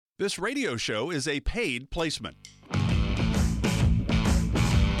This radio show is a paid placement.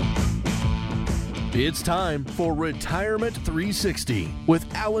 It's time for Retirement 360 with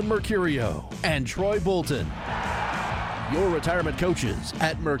Alan Mercurio and Troy Bolton, your retirement coaches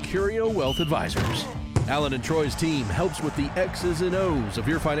at Mercurio Wealth Advisors. Alan and Troy's team helps with the X's and O's of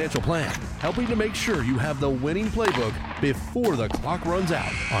your financial plan, helping to make sure you have the winning playbook before the clock runs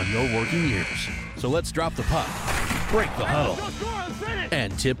out on your working years. So let's drop the puck, break the huddle,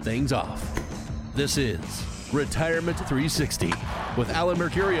 and tip things off. This is Retirement 360 with Alan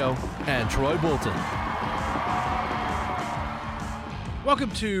Mercurio and Troy Bolton.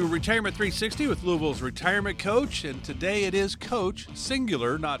 Welcome to Retirement 360 with Louisville's retirement coach, and today it is Coach,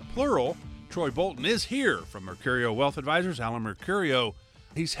 singular, not plural. Troy Bolton is here from Mercurio Wealth Advisors. Alan Mercurio,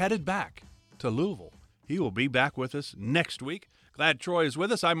 he's headed back to Louisville. He will be back with us next week. Glad Troy is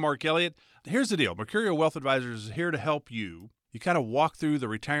with us. I'm Mark Elliott. Here's the deal. Mercurio Wealth Advisors is here to help you. You kind of walk through the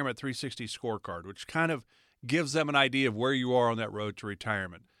Retirement 360 scorecard, which kind of gives them an idea of where you are on that road to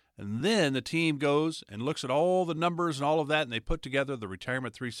retirement. And then the team goes and looks at all the numbers and all of that, and they put together the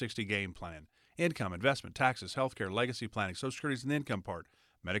Retirement 360 game plan. Income, investment, taxes, healthcare, legacy planning, Social Security's in the income part,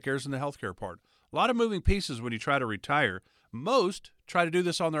 Medicare's in the healthcare part. A lot of moving pieces when you try to retire. Most try to do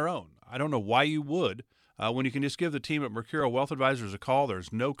this on their own. I don't know why you would when you can just give the team at Mercurio Wealth Advisors a call.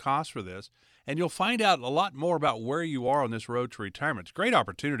 There's no cost for this, and you'll find out a lot more about where you are on this road to retirement. It's a great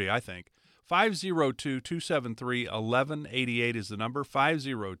opportunity, I think. 502-273-1188 is the number,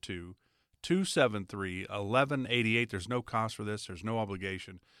 502-273-1188. There's no cost for this. There's no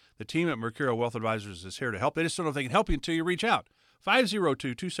obligation. The team at Mercurio Wealth Advisors is here to help. They just don't know if they can help you until you reach out.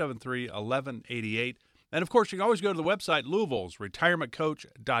 502-273-1188. And, of course, you can always go to the website,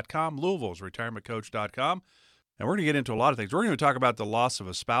 Louisville'sRetirementCoach.com, Louisville'sRetirementCoach.com. And we're going to get into a lot of things. We're going to talk about the loss of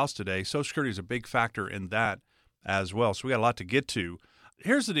a spouse today. Social Security is a big factor in that as well. So we got a lot to get to.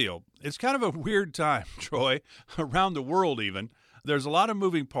 Here's the deal. It's kind of a weird time, Troy, around the world even. There's a lot of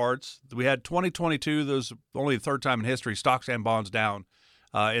moving parts. We had 2022. There was only the third time in history stocks and bonds down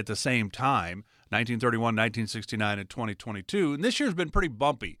at the same time, 1931, 1969, and 2022. And this year's been pretty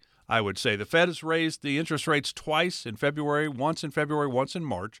bumpy, I would say. The Fed has raised the interest rates twice in February, once in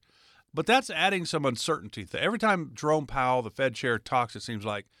March. But that's adding some uncertainty. Every time Jerome Powell, the Fed chair, talks, it seems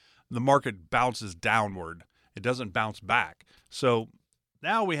like the market bounces downward. It doesn't bounce back. So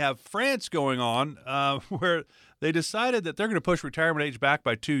now we have France going on where they decided that they're going to push retirement age back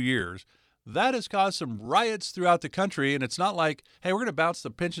by 2 years. That has caused some riots throughout the country, and it's not like, hey, we're going to bounce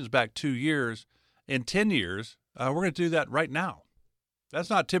the pensions back 2 years in 10 years. We're going to do that right now. That's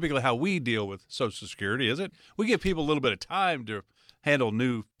not typically how we deal with Social Security, is it? We give people a little bit of time to handle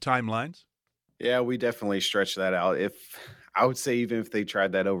new timelines. Yeah, we definitely stretch that out. I would say even if they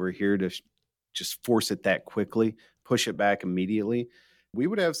tried that over here to just force it that quickly, push it back immediately, we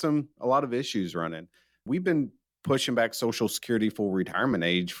would have a lot of issues running. We've been pushing back Social Security full retirement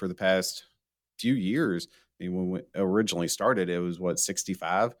age for the past few years. I mean, when we originally started, it was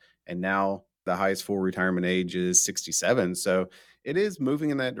 65, and now the highest full retirement age is 67. So it is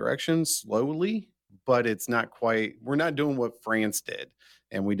moving in that direction slowly, but it's not quite. We're not doing what France did,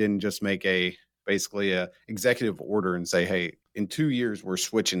 and we didn't just make basically a executive order and say, hey, in 2 years we're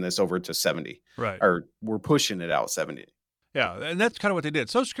switching this over to 70, right? Or we're pushing it out 70. Yeah, and that's kind of what they did.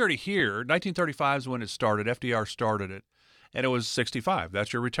 Social Security here, 1935 is when it started. FDR started it, and it was 65.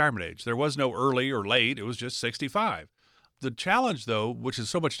 That's your retirement age. There was no early or late. It was just 65. The challenge, though, which is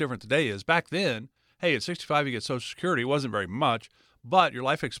so much different today, is back then, hey, at 65 you get Social Security. It wasn't very much, but your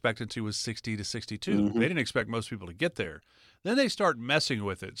life expectancy was 60 to 62. Mm-hmm. They didn't expect most people to get there. Then they start messing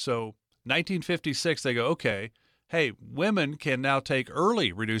with it. So 1956, they go, okay, hey, women can now take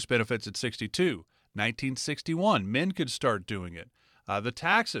early reduced benefits at 62. 1961, men could start doing it. The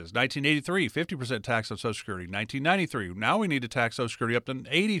taxes, 1983, 50% tax on Social Security. 1993, now we need to tax Social Security up to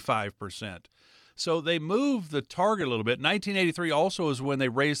 85%. So they moved the target a little bit. 1983 also is when they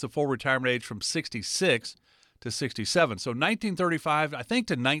raised the full retirement age from 66 to 67. So 1935, I think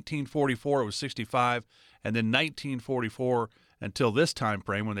to 1944, it was 65, and then 1944 until this time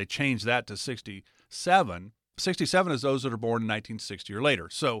frame when they changed that to 67. 67 is those that are born in 1960 or later.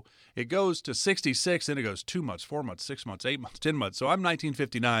 So it goes to 66, then it goes 2 months, 4 months, 6 months, 8 months, 10 months. So I'm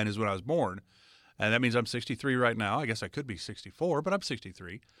 1959 is when I was born, and that means I'm 63 right now. I guess I could be 64, but I'm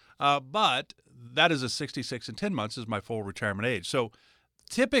 63. But that is a 66 and 10 months is my full retirement age. So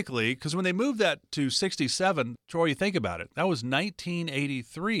typically, because when they moved that to 67, Troy, you think about it, that was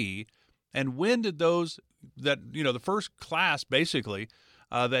 1983. And when did those the first class basically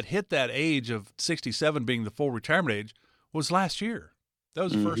that hit that age of 67 being the full retirement age was last year. That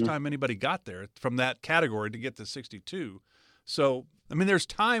was the first time anybody got there from that category to get to 62. So I mean, there's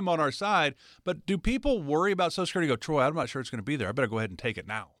time on our side, but do people worry about Social Security? Go, Troy, I'm not sure it's going to be there. I better go ahead and take it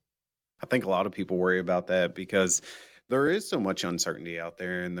now. I think a lot of people worry about that because there is so much uncertainty out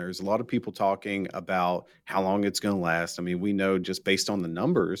there, and there's a lot of people talking about how long it's going to last. I mean, we know just based on the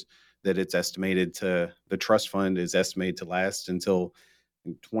numbers that the trust fund is estimated to last until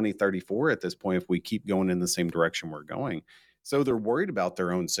 2034 at this point if we keep going in the same direction we're going. So they're worried about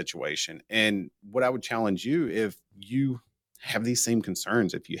their own situation. And what I would challenge you, if you have these same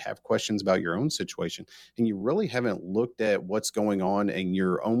concerns, if you have questions about your own situation and you really haven't looked at what's going on in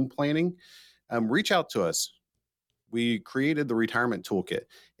your own planning, reach out to us. We created the retirement toolkit.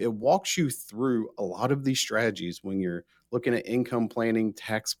 It walks you through a lot of these strategies when you're looking at income planning,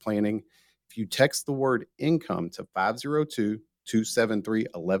 tax planning. If you text the word income to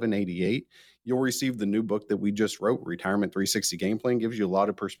 502-273-1188, you'll receive the new book that we just wrote, Retirement 360 Game Plan. Gives you a lot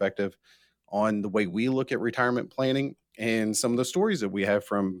of perspective on the way we look at retirement planning and some of the stories that we have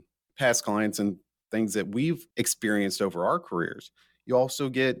from past clients and things that we've experienced over our careers. You also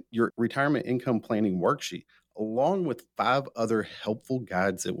get your retirement income planning worksheet, along with 5 other helpful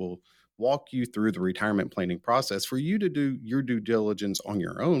guides that will walk you through the retirement planning process for you to do your due diligence on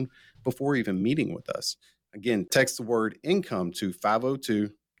your own before even meeting with us. Again, text the word income to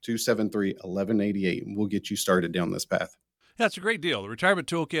 502-273-1188, and we'll get you started down this path. That's a great deal. The Retirement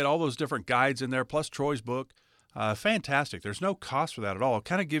Toolkit, all those different guides in there, plus Troy's book. Fantastic. There's no cost for that at all. It'll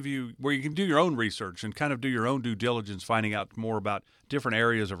kind of give you where you can do your own research and kind of do your own due diligence, finding out more about different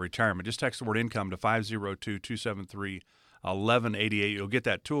areas of retirement. Just text the word income to 502-273-1188. You'll get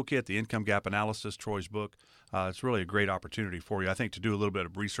that toolkit, the income gap analysis, Troy's book. It's really a great opportunity for you, I think, to do a little bit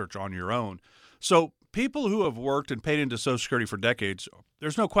of research on your own. So people who have worked and paid into Social Security for decades,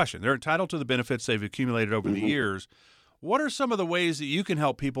 there's no question. They're entitled to the benefits they've accumulated over the years. What are some of the ways that you can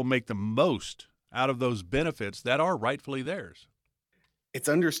help people make the most out of those benefits that are rightfully theirs? It's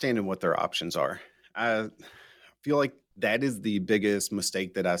understanding what their options are. I feel like that is the biggest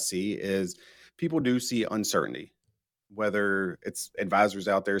mistake that I see is people do see uncertainty, whether it's advisors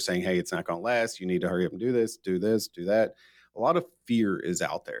out there saying, hey, it's not going to last. You need to hurry up and do this, do that. A lot of fear is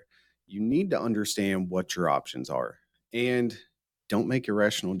out there. You need to understand what your options are and don't make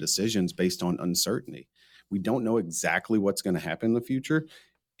irrational decisions based on uncertainty. We don't know exactly what's going to happen in the future,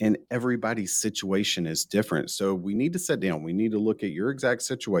 and everybody's situation is different. So we need to sit down. We need to look at your exact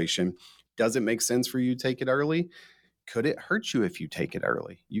situation. Does it make sense for you to take it early? Could it hurt you if you take it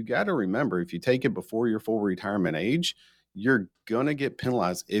early? You got to remember, if you take it before your full retirement age, you're going to get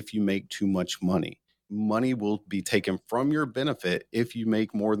penalized if you make too much money. Money will be taken from your benefit if you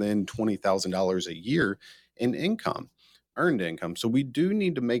make more than $20,000 a year in income, earned income. So we do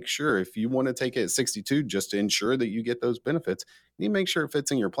need to make sure, if you want to take it at 62 just to ensure that you get those benefits, you need to make sure it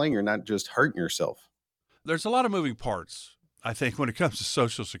fits in your plan. You're not just hurting yourself. There's a lot of moving parts, I think, when it comes to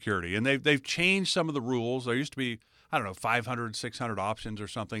Social Security, and they've changed some of the rules. There used to be, 500, 600 options or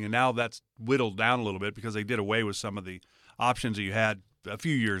something, and now that's whittled down a little bit because they did away with some of the options that you had a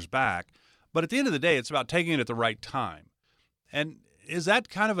few years back. But at the end of the day, it's about taking it at the right time. And is that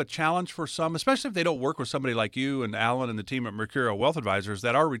kind of a challenge for some, especially if they don't work with somebody like you and Alan and the team at Mercurio Wealth Advisors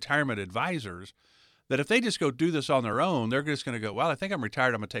that are retirement advisors, that if they just go do this on their own, they're just going to go, well, I think I'm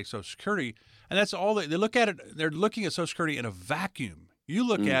retired, I'm going to take Social Security. And that's all they look at it. They're looking at Social Security in a vacuum. You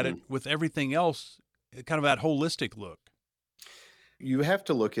look at it with everything else, kind of that holistic look. You have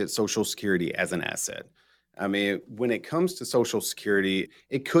to look at Social Security as an asset. I mean, when it comes to Social Security,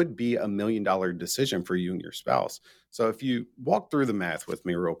 it could be $1 million decision for you and your spouse. So if you walk through the math with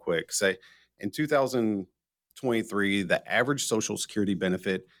me real quick, say in 2023, the average Social Security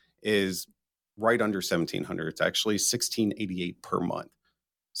benefit is right under $1,700. It's actually $1,688 per month.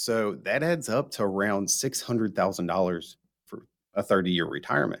 So that adds up to around $600,000 for a 30-year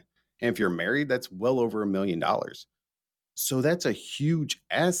retirement. And if you're married, that's well over $1 million. So that's a huge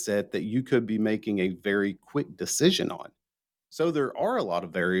asset that you could be making a very quick decision on. So there are a lot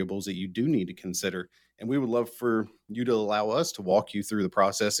of variables that you do need to consider. And we would love for you to allow us to walk you through the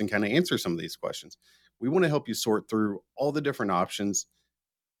process and kind of answer some of these questions. We want to help you sort through all the different options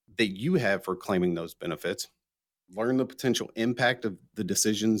that you have for claiming those benefits, learn the potential impact of the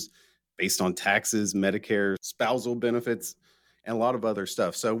decisions based on taxes, Medicare, spousal benefits, and a lot of other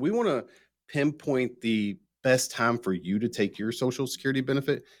stuff. So we want to pinpoint the best time for you to take your Social Security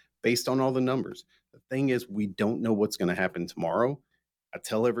benefit based on all the numbers. The thing is, we don't know what's going to happen tomorrow. I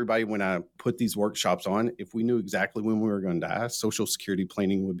tell everybody when I put these workshops on, if we knew exactly when we were going to die, Social Security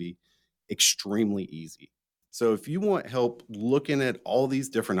planning would be extremely easy. So if you want help looking at all these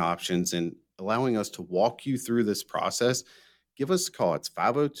different options and allowing us to walk you through this process, give us a call. It's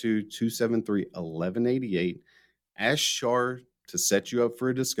 502-273-1188. Ask Shar to set you up for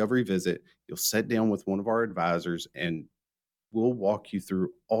a discovery visit. You'll sit down with one of our advisors and we'll walk you through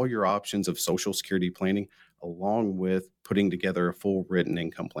all your options of Social Security planning, along with putting together a full written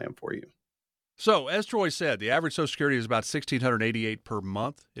income plan for you. So, as Troy said, the average Social Security is about $1,688 per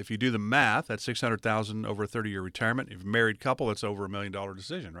month. If you do the math, that's $600,000 over a 30-year retirement. If you're a married couple, that's over $1 million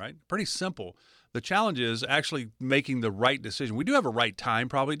decision, right? Pretty simple. The challenge is actually making the right decision. We do have a right time,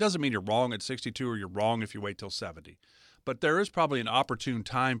 probably. It doesn't mean you're wrong at 62 or you're wrong if you wait till 70. But there is probably an opportune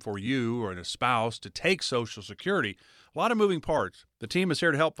time for you or a spouse to take Social Security. A lot of moving parts. The team is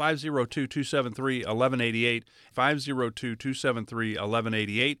here to help. 502-273-1188,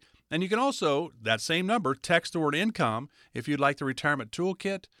 502-273-1188. And you can also, that same number, text the word income if you'd like the retirement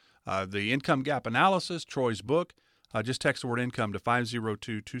toolkit, the income gap analysis, Troy's book. Just text the word income to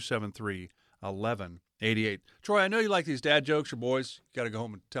 502-273-1188. Troy, I know you like these dad jokes. Your boys, you got to go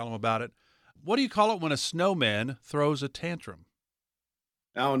home and tell them about it. What do you call it when a snowman throws a tantrum?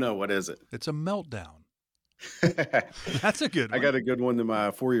 I don't know. What is it? It's a meltdown. That's a good one. I got a good one that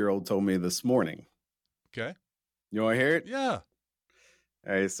my 4-year-old told me this morning. Okay. You want to hear it? Yeah.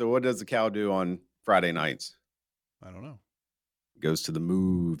 All right. So what does the cow do on Friday nights? I don't know. It goes to the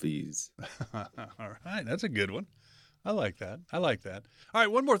movies. All right. That's a good one. I like that. All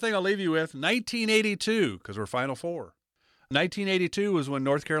right. One more thing I'll leave you with. 1982, because we're Final Four. 1982 was when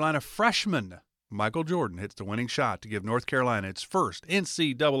North Carolina freshman Michael Jordan hits the winning shot to give North Carolina its first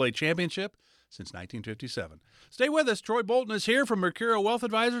NCAA championship since 1957. Stay with us. Troy Bolton is here from Mercurio Wealth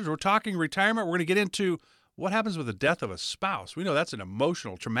Advisors. We're talking retirement. We're going to get into what happens with the death of a spouse. We know that's an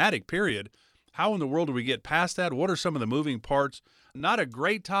emotional, traumatic period. How in the world do we get past that? What are some of the moving parts? Not a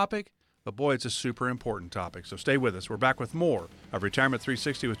great topic, but boy, it's a super important topic. So stay with us. We're back with more of Retirement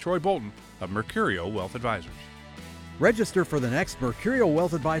 360 with Troy Bolton of Mercurio Wealth Advisors. Register for the next Mercurio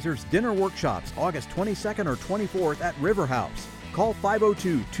Wealth Advisors dinner workshops, August 22nd or 24th at River House. Call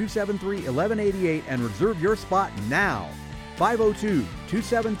 502-273-1188 and reserve your spot now.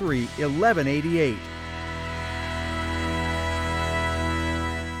 502-273-1188.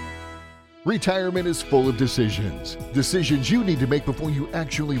 Retirement is full of decisions. Decisions you need to make before you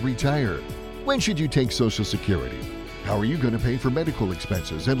actually retire. When should you take Social Security? How are you going to pay for medical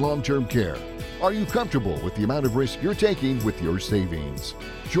expenses and long-term care? Are you comfortable with the amount of risk you're taking with your savings?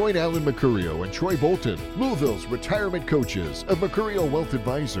 Join Alan Mercurio and Troy Bolton, Louisville's retirement coaches of Mercurio Wealth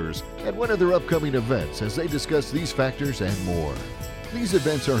Advisors, at one of their upcoming events as they discuss these factors and more. These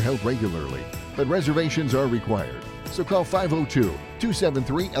events are held regularly, but reservations are required. So call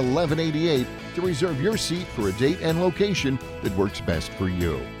 502-273-1188 to reserve your seat for a date and location that works best for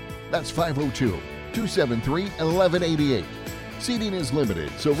you. That's 502-273-1188. Seating is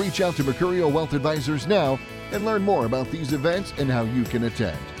limited, so reach out to Mercurio Wealth Advisors now and learn more about these events and how you can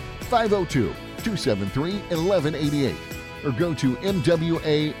attend. 502-273-1188 or go to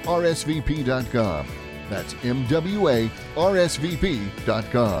MWARSVP.com. That's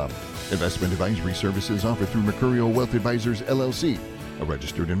MWARSVP.com. Investment advisory services offered through Mercurio Wealth Advisors, LLC, a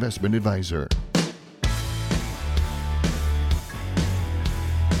registered investment advisor.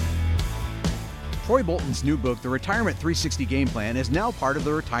 Troy Bolton's new book, The Retirement 360 Game Plan, is now part of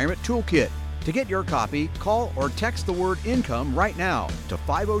the Retirement Toolkit. To get your copy, call or text the word income right now to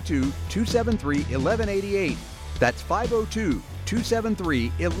 502-273-1188. That's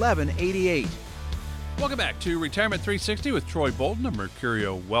 502-273-1188. Welcome back to Retirement 360 with Troy Bolton of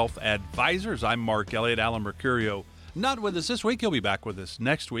Mercurio Wealth Advisors. I'm Mark Elliott. Alan Mercurio not with us this week. He'll be back with us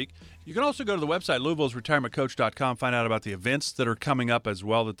next week. You can also go to the website, Louisville'sRetirementCoach.com, find out about the events that are coming up as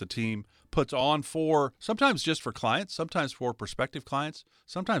well that the team puts on for, sometimes just for clients, sometimes for prospective clients,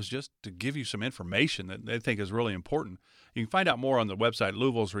 sometimes just to give you some information that they think is really important. You can find out more on the website,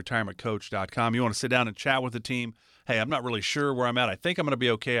 Louisville'sRetirementCoach.com. You want to sit down and chat with the team. Hey, I'm not really sure where I'm at. I think I'm going to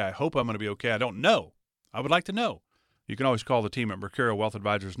be okay. I hope I'm going to be okay. I don't know. I would like to know. You can always call the team at Mercurio Wealth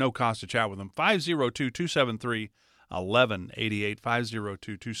Advisors. No cost to chat with them. 502-273-1188.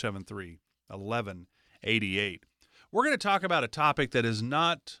 502-273-1188. We're going to talk about a topic that is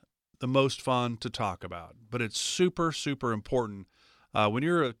not the most fun to talk about, but it's super, super important. When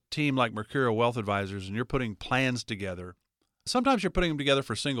you're a team like Mercurio Wealth Advisors and you're putting plans together, sometimes you're putting them together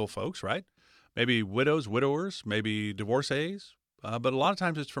for single folks, right? Maybe widows, widowers, maybe divorcees, but a lot of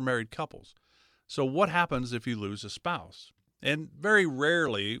times it's for married couples. So what happens if you lose a spouse? And very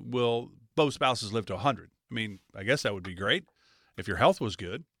rarely will both spouses live to 100. I mean, I guess that would be great if your health was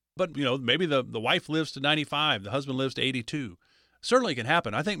good. But, you know, maybe the wife lives to 95, the husband lives to 82. Certainly can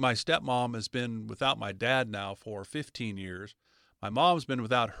happen. I think my stepmom has been without my dad now for 15 years. My mom's been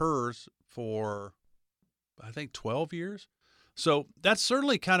without hers for, I think, 12 years. So that's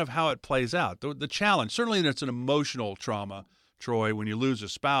certainly kind of how it plays out. The challenge, certainly it's an emotional trauma Troy, when you lose a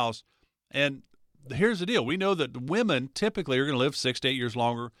spouse. And here's the deal. We know that women typically are going to live 6 to 8 years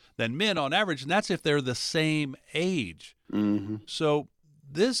longer than men on average, and that's if they're the same age. Mm-hmm. So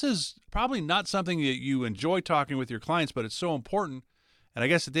this is probably not something that you enjoy talking with your clients, but it's so important. And I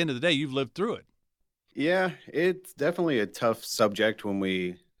guess at the end of the day, you've lived through it. Yeah, it's definitely a tough subject when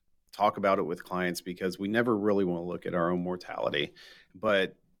we talk about it with clients because we never really want to look at our own mortality.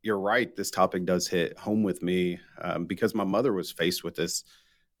 But you're right, this topic does hit home with me because my mother was faced with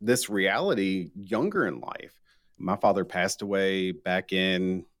this reality younger in life. My father passed away back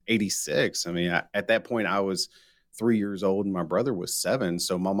in 86. I mean, at that point, I was 3 years old and my brother was 7.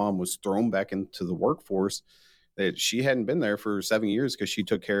 So my mom was thrown back into the workforce that she hadn't been there for 7 years because she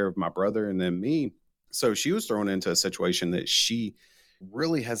took care of my brother and then me. So she was thrown into a situation that she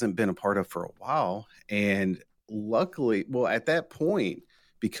really hasn't been a part of for a while. And luckily, well, at that point,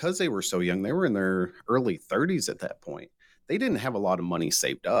 because they were so young, they were in their early 30s at that point. They didn't have a lot of money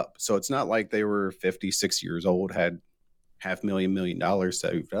saved up. So it's not like they were 56 years old, had $500,000, $1 million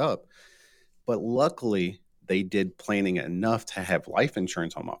saved up. But luckily, they did planning enough to have life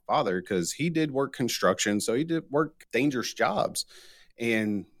insurance on my father because he did work construction. So he did work dangerous jobs.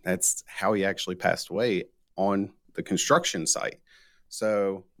 And that's how he actually passed away on the construction site.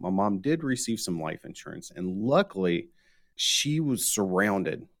 So my mom did receive some life insurance. And luckily, she was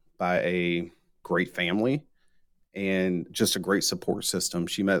surrounded by a great family and just a great support system.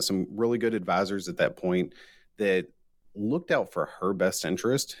 She met some really good advisors at that point that looked out for her best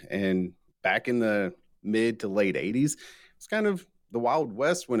interest. And back in the mid to late 80s, it's kind of the Wild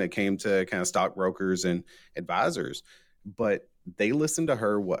West when it came to kind of stockbrokers and advisors. But they listened to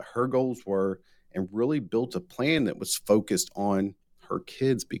her, what her goals were, and really built a plan that was focused on her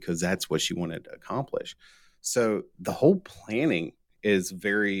kids because that's what she wanted to accomplish. So the whole planning is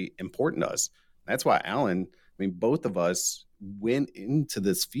very important to us. That's why Alan, I mean, both of us went into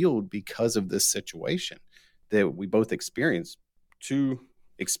this field because of this situation that we both experienced. Two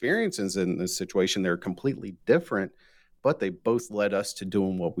experiences in this situation, they're completely different, but they both led us to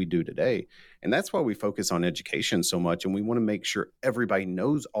doing what we do today. And that's why we focus on education so much. And we want to make sure everybody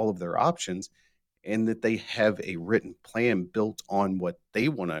knows all of their options and that they have a written plan built on what they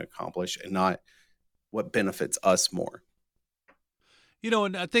want to accomplish and not what benefits us more. You know,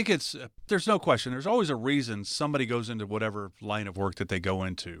 and I think there's no question. There's always a reason somebody goes into whatever line of work that they go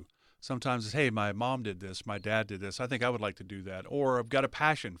into. Sometimes it's, hey, my mom did this, my dad did this, I think I would like to do that, or I've got a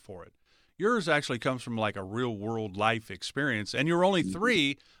passion for it. Yours actually comes from like a real world life experience, and you're only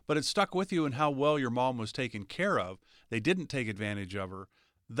 3, but it stuck with you in how well your mom was taken care of. They didn't take advantage of her.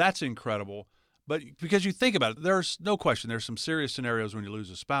 That's incredible. But because you think about it, there's no question, there's some serious scenarios when you lose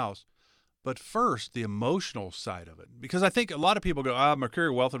a spouse. But first, the emotional side of it. Because I think a lot of people go,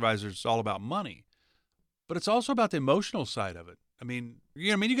 Mercurio Wealth Advisors is all about money. But it's also about the emotional side of it. I mean,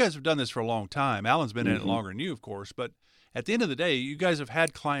 you guys have done this for a long time. Alan's been in it longer than you, of course. But at the end of the day, you guys have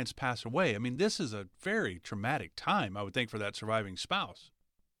had clients pass away. I mean, this is a very traumatic time, I would think, for that surviving spouse.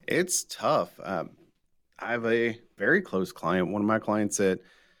 It's tough. I have a very close client. One of my clients that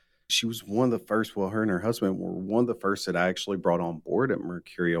she was one of the first, well, her and her husband were one of the first that I actually brought on board at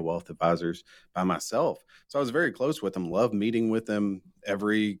Mercurio Wealth Advisors by myself. So I was very close with them, loved meeting with them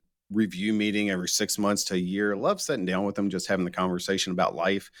every review meeting, every 6 months to a year. Love sitting down with them, just having the conversation about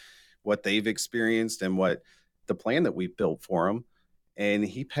life, what they've experienced and what the plan that we built for him. And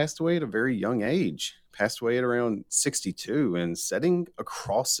he passed away at a very young age, passed away at around 62, and sitting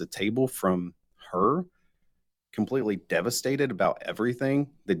across the table from her, completely devastated about everything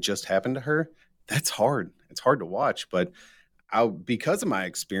that just happened to her. That's hard. It's hard to watch, but because of my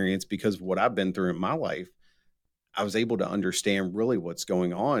experience, because of what I've been through in my life, I was able to understand really what's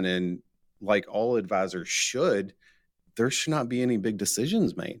going on. And like all advisors should, there should not be any big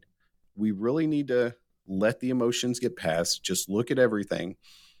decisions made. We really need to let the emotions get past, just look at everything.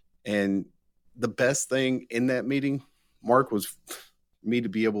 And the best thing in that meeting, Mark, was me to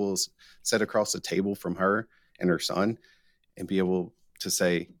be able to sit across the table from her and her son and be able to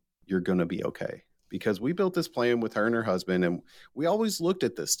say, you're going to be okay. Because we built this plan with her and her husband, and we always looked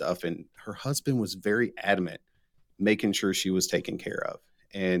at this stuff, and her husband was very adamant, making sure she was taken care of.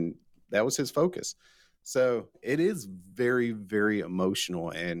 And that was his focus. So it is very, very emotional.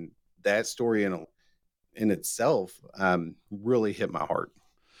 And that story in itself really hit my heart.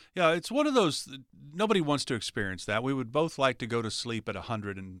 Yeah, it's one of those, nobody wants to experience that. We would both like to go to sleep at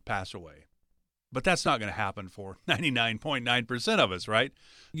 100 and pass away. But that's not going to happen for 99.9% of us, right?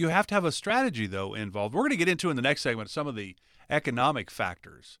 You have to have a strategy, though, involved. We're going to get into in the next segment some of the economic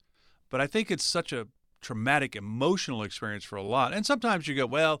factors. But I think it's such a traumatic emotional experience for a lot. And sometimes you go,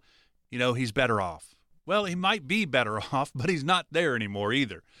 well, he's better off. Well, he might be better off, but he's not there anymore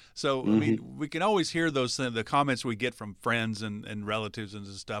either. So, I mean, we can always hear those the comments we get from friends and relatives and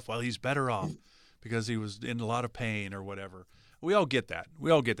stuff. Well, he's better off because he was in a lot of pain or whatever. We all get that.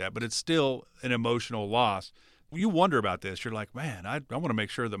 But it's still an emotional loss. You wonder about this. You're like, man, I want to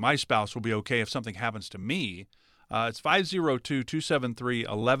make sure that my spouse will be okay if something happens to me. It's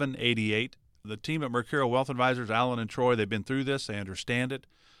 502-273-1188. The team at Mercurio Wealth Advisors, Alan and Troy, they've been through this. They understand it.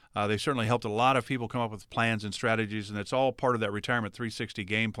 They've certainly helped a lot of people come up with plans and strategies, and it's all part of that Retirement 360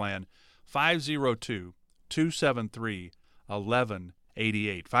 game plan. 502-273-1188.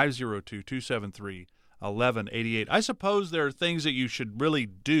 502-273-1188. I suppose there are things that you should really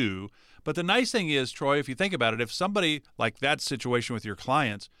do, but the nice thing is, Troy, if you think about it, if somebody like that situation with your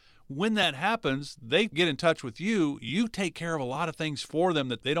clients, when that happens, they get in touch with you, you take care of a lot of things for them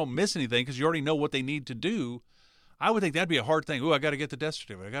that they don't miss anything because you already know what they need to do. I would think that'd be a hard thing. I got to get the death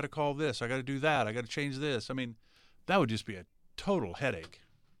certificate. I got to call this. I got to do that. I got to change this. I mean, that would just be a total headache.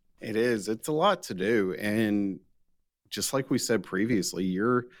 It is. It's a lot to do. And just like we said previously,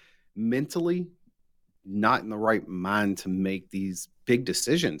 you're mentally not in the right mind to make these big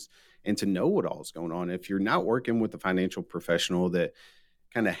decisions and to know what all is going on. If you're not working with a financial professional that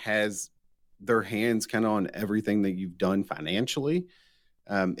kind of has their hands kind of on everything that you've done financially,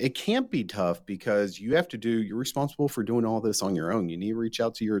 it can't be tough because you're responsible for doing all this on your own. You need to reach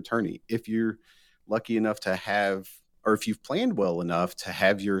out to your attorney. If you're lucky enough to have, or if you've planned well enough to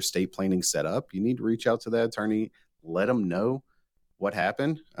have your estate planning set up, you need to reach out to that attorney, let them know what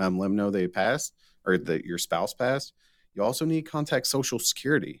happened, let them know they passed or that your spouse passed. You also need to contact Social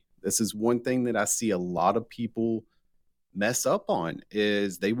Security. This is one thing that I see a lot of people mess up on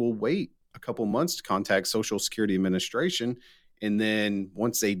is they will wait a couple months to contact Social Security Administration. And then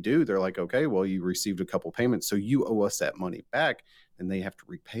once they do, they're like, okay, well, you received a couple payments, so you owe us that money back, and they have to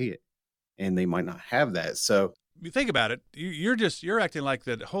repay it. And they might not have that. So you think about it, you're acting like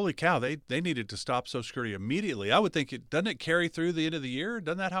that, holy cow, they needed to stop Social Security immediately. I would think doesn't it carry through the end of the year?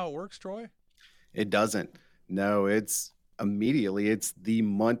 Doesn't that how it works, Troy? It doesn't. No, it's immediately. It's the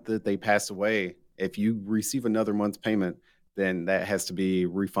month that they pass away. If you receive another month's payment, then that has to be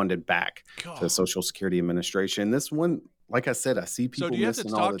refunded back to Social Security Administration. This one, like I said, I see people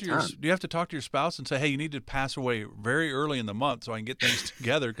missing all the time. Do you have to talk to your spouse and say, hey, you need to pass away very early in the month so I can get things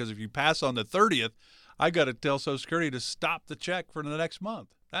together? Because if you pass on the 30th, I got to tell Social Security to stop the check for the next month.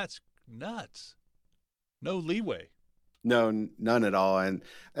 That's nuts. No leeway. No, none at all. And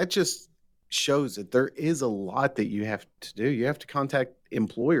that just shows that there is a lot that you have to do. You have to contact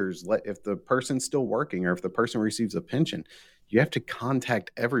employers. If the person's still working or if the person receives a pension, you have to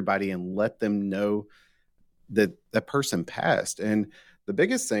contact everybody and let them know that that person passed. And the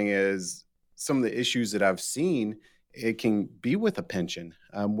biggest thing is some of the issues that I've seen, it can be with a pension,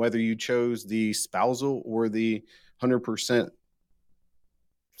 whether you chose the spousal or the 100%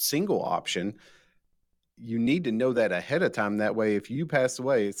 single option. You need to know that ahead of time. That way, if you pass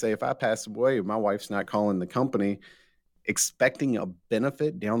away, say if I pass away, my wife's not calling the company expecting a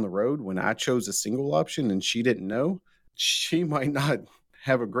benefit down the road when I chose a single option and she didn't know, she might not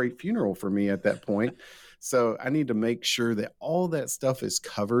have a great funeral for me at that point. So I need to make sure that all that stuff is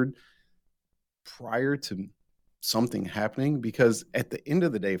covered prior to something happening, because at the end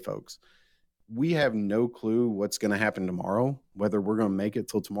of the day, folks, we have no clue what's going to happen tomorrow, whether we're going to make it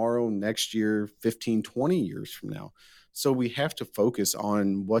till tomorrow, next year, 15, 20 years from now. So we have to focus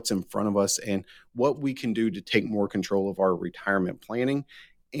on what's in front of us and what we can do to take more control of our retirement planning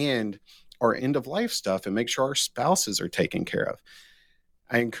and our end of life stuff and make sure our spouses are taken care of.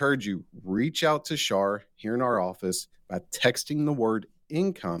 I encourage you, reach out to Shar here in our office by texting the word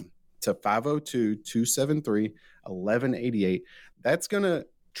income to 502-273-1188. That's going to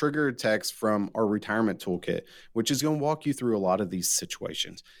trigger a text from our retirement toolkit, which is going to walk you through a lot of these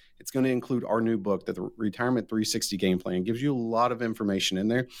situations. It's going to include our new book, the Retirement 360 Game Plan. It gives you a lot of information in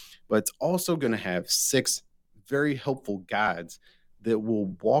there, but it's also going to have 6 very helpful guides that will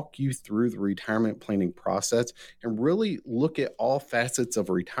walk you through the retirement planning process and really look at all facets of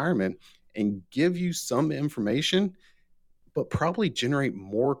retirement and give you some information, but probably generate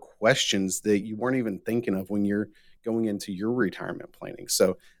more questions that you weren't even thinking of when you're going into your retirement planning.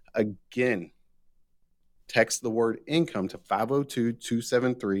 So again, text the word income to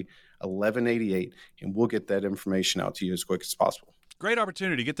 502-273-1188, and we'll get that information out to you as quick as possible. Great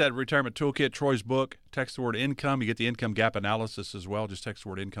opportunity. Get that retirement toolkit, Troy's book. Text the word income. You get the income gap analysis as well. Just text the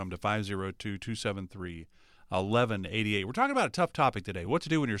word income to 502-273-1188. 1188. We're talking about a tough topic today, what to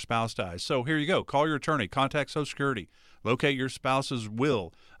do when your spouse dies. So here you go. Call your attorney, contact Social Security, locate your spouse's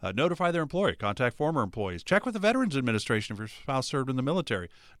will, notify their employer, contact former employees, check with the Veterans Administration if your spouse served in the military,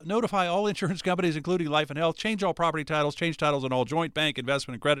 notify all insurance companies, including life and health, change all property titles, change titles on all joint bank,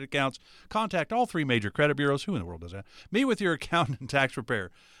 investment, and credit accounts, contact all 3 major credit bureaus. Who in the world does that? Meet with your accountant and tax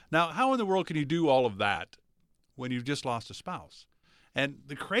preparer. Now, how in the world can you do all of that when you've just lost a spouse? And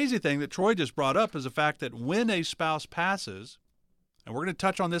the crazy thing that Troy just brought up is the fact that when a spouse passes, and we're going to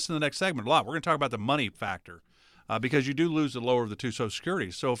touch on this in the next segment a lot, we're going to talk about the money factor because you do lose the lower of the 2 Social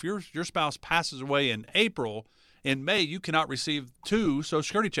Securities. So if your spouse passes away in April, in May, you cannot receive 2 Social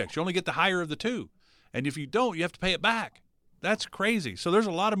Security checks. You only get the higher of the 2. And if you don't, you have to pay it back. That's crazy. So there's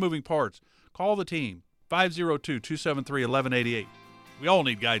a lot of moving parts. Call the team, 502-273-1188. We all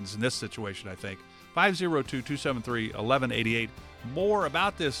need guidance in this situation, I think. 502-273-1188. More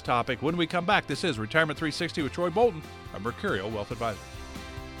about this topic when we come back. This is Retirement 360 with Troy Bolton, a Mercurio Wealth Advisor.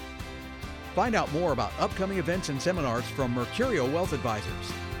 Find out more about upcoming events and seminars from Mercurio Wealth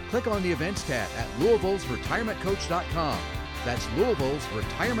Advisors. Click on the events tab at Louisville'sRetirementCoach.com. That's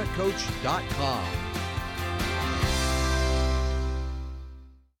Louisville'sRetirementCoach.com.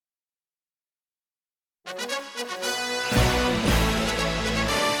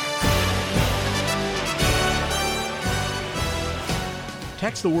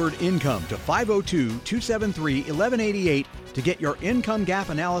 Text the word income to 502-273-1188 to get your income gap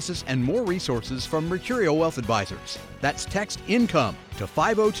analysis and more resources from Mercurio Wealth Advisors. That's text income to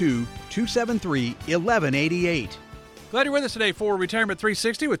 502-273-1188. Glad you're with us today for Retirement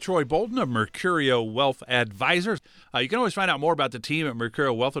 360 with Troy Bolton of Mercurio Wealth Advisors. You can always find out more about the team at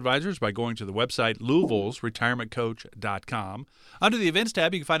Mercurio Wealth Advisors by going to the website Louisville'sRetirementCoach.com. Under the events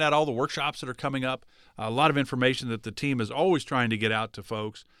tab, you can find out all the workshops that are coming up, a lot of information that the team is always trying to get out to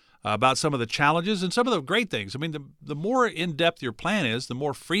folks about some of the challenges and some of the great things. I mean, the more in-depth your plan is, the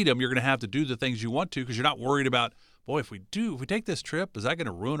more freedom you're going to have to do the things you want to because you're not worried about, boy, if we take this trip, is that going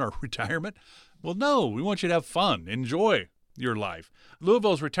to ruin our retirement? Well, no, we want you to have fun, enjoy your life.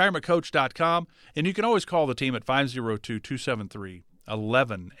 Louisville'sRetirementCoach.com, and you can always call the team at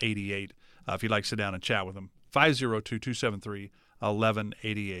 502-273-1188 if you'd like to sit down and chat with them.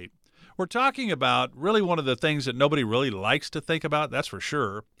 502-273-1188. We're talking about really one of the things that nobody really likes to think about, that's for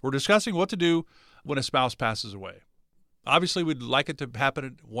sure. We're discussing what to do when a spouse passes away. Obviously, we'd like it to happen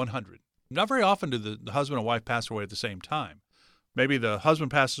at 100. Not very often do the husband and wife pass away at the same time. Maybe the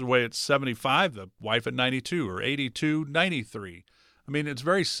husband passes away at 75, the wife at 92, or 82, 93. I mean, it's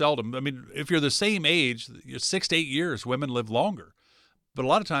very seldom. I mean, if you're the same age, 6 to 8 years, women live longer. But a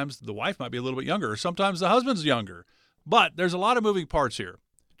lot of times the wife might be a little bit younger, or sometimes the husband's younger. But there's a lot of moving parts here.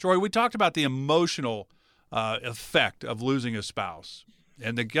 Troy, we talked about the emotional effect of losing a spouse.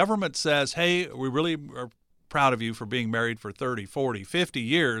 And the government says, hey, we really are proud of you for being married for 30, 40, 50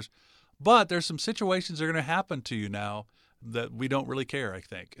 years. But there's some situations that are going to happen to you now that we don't really care, I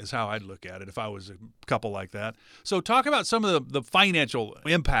think, is how I'd look at it if I was a couple like that. So talk about some of the financial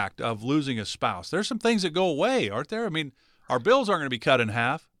impact of losing a spouse. There's some things that go away, aren't there? I mean, our bills aren't going to be cut in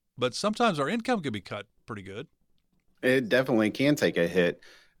half, but sometimes our income could be cut pretty good. It definitely can take a hit.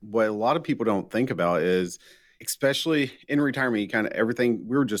 What a lot of people don't think about is, especially in retirement, you kind of everything,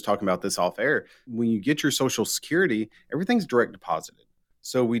 we were just talking about this off air. When you get your Social Security, everything's direct deposited.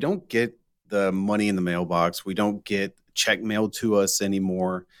 So we don't get the money in the mailbox. We don't get check mailed to us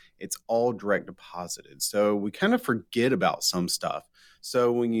anymore. It's all direct deposited. So we kind of forget about some stuff.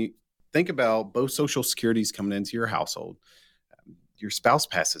 So when you think about both Social Securities coming into your household, your spouse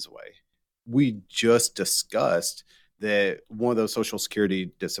passes away. We just discussed that one of those Social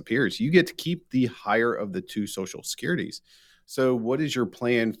Security disappears. You get to keep the higher of the 2 Social Securities. So what is your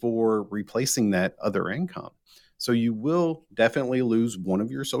plan for replacing that other income? So you will definitely lose one of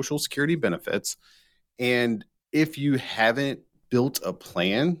your Social Security benefits. And if you haven't built a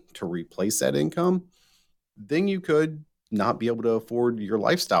plan to replace that income, then you could not be able to afford your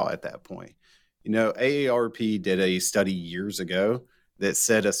lifestyle at that point. You know, AARP did a study years ago that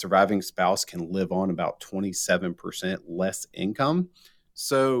said a surviving spouse can live on about 27% less income.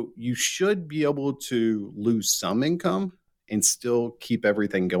 So you should be able to lose some income and still keep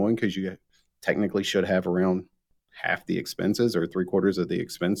everything going because you technically should have around half the expenses or 3/4 of the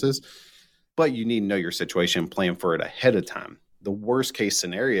expenses. But you need to know your situation and plan for it ahead of time. The worst case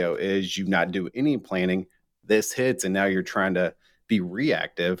scenario is you not do any planning, this hits, and now you're trying to be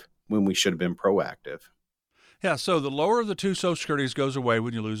reactive when we should have been proactive. Yeah, so the lower of the 2 Social Securities goes away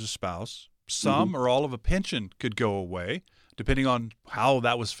when you lose a spouse. Some or all of a pension could go away, depending on how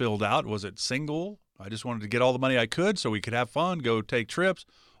that was filled out. Was it single? I just wanted to get all the money I could so we could have fun, go take trips.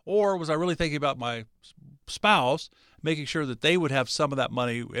 Or was I really thinking about my spouse, making sure that they would have some of that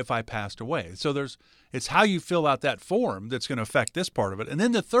money if I passed away? So it's how you fill out that form that's going to affect this part of it. And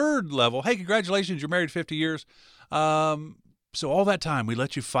then the third level, hey, congratulations, you're married 50 years. So all that time, we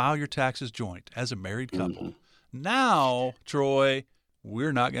let you file your taxes joint as a married couple. Mm-hmm. Now, Troy,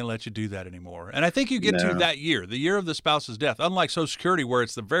 we're not going to let you do that anymore. And I think you get to that year, the year of the spouse's death. Unlike Social Security, where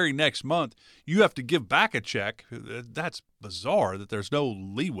it's the very next month, you have to give back a check. That's bizarre that there's no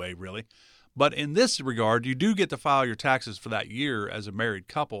leeway, really. But in this regard, you do get to file your taxes for that year as a married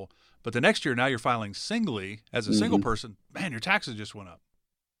couple. But the next year, now you're filing singly as a single person. Man, your taxes just went up.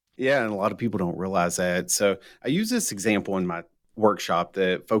 Yeah, and a lot of people don't realize that. So I use this example in my workshop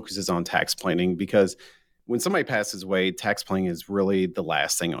that focuses on tax planning, because when somebody passes away, tax planning is really the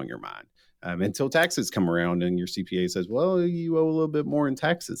last thing on your mind until taxes come around and your CPA says, well, you owe a little bit more in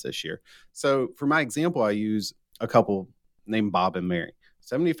taxes this year. So for my example, I use a couple named Bob and Mary,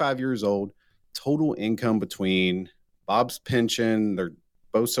 75 years old, total income between Bob's pension, their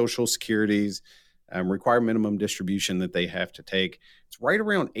both Social Securities, required minimum distribution that they have to take. It's right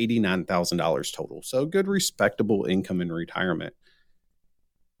around $89,000 total. So good, respectable income in retirement,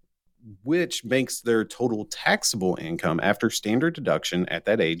 which makes their total taxable income after standard deduction at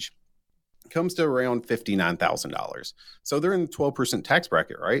that age comes to around $59,000. So they're in the 12% tax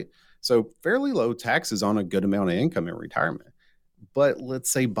bracket, right? So fairly low taxes on a good amount of income in retirement. But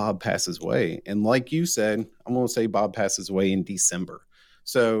let's say Bob passes away. And like you said, I'm going to say Bob passes away in December.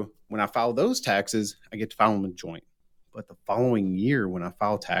 So when I file those taxes, I get to file them in joint. But the following year, when I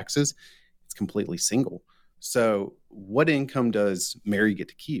file taxes, it's completely single. So what income does Mary get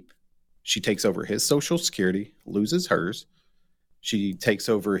to keep? She takes over his Social Security, loses hers. She takes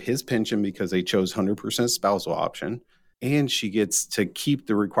over his pension because they chose 100% spousal option. And she gets to keep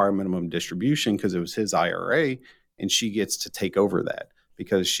the required minimum distribution because it was his IRA. And she gets to take over that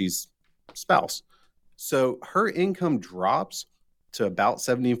because she's spouse. So her income drops to about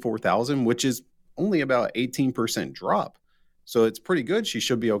 $74,000, which is only about 18% drop. So it's pretty good. She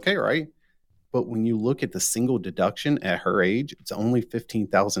should be okay, right? But when you look at the single deduction at her age, it's only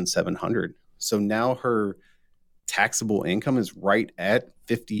 $15,700. So now her taxable income is right at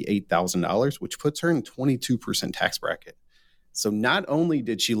 $58,000, which puts her in 22% tax bracket. So not only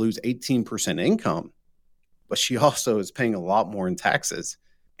did she lose 18% income, but she also is paying a lot more in taxes.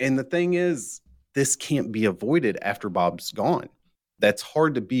 And the thing is, this can't be avoided after Bob's gone. That's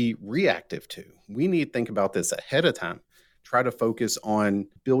hard to be reactive to. We need to think about this ahead of time. Try to focus on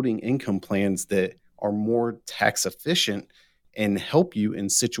building income plans that are more tax efficient and help you in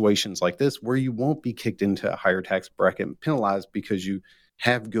situations like this where you won't be kicked into a higher tax bracket and penalized because you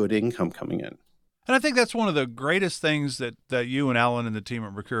have good income coming in. And I think that's one of the greatest things that you and Alan and the team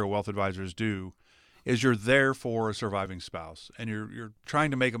at Mercurio Wealth Advisors do is you're there for a surviving spouse, and you're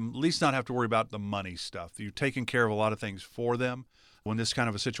trying to make them at least not have to worry about the money stuff. You're taking care of a lot of things for them when this kind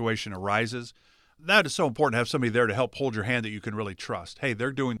of a situation arises. That is so important to have somebody there to help hold your hand that you can really trust. Hey,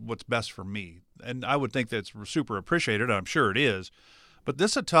 they're doing what's best for me. And I would think that's super appreciated. I'm sure it is. But this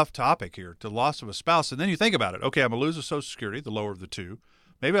is a tough topic here, the loss of a spouse. And then you think about it. Okay, I'm going to lose a Social Security, the lower of the two.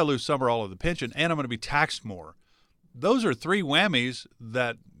 Maybe I lose some or all of the pension, and I'm going to be taxed more. Those are three whammies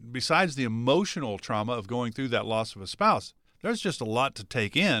that, besides the emotional trauma of going through that loss of a spouse, there's just a lot to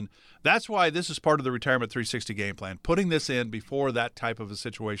take in. That's why this is part of the Retirement 360 game plan. Putting this in before that type of a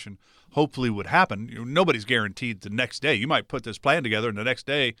situation hopefully would happen. Nobody's guaranteed the next day. You might put this plan together and the next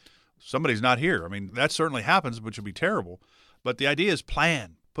day somebody's not here. I mean, that certainly happens, which would be terrible. But the idea is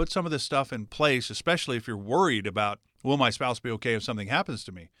plan. Put some of this stuff in place, especially if you're worried about, will my spouse be okay if something happens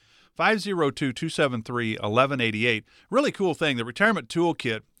to me? 502-273-1188. Really cool thing. The Retirement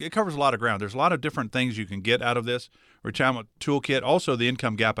Toolkit, it covers a lot of ground. There's a lot of different things you can get out of this Retirement Toolkit. Also, the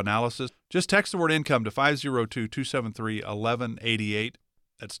income gap analysis. Just text the word income to 502-273-1188.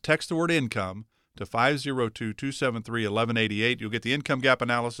 That's text the word income to 502-273-1188. You'll get the income gap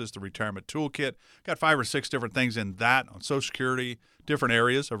analysis, the Retirement Toolkit. Got 5 or 6 different things in that on Social Security, different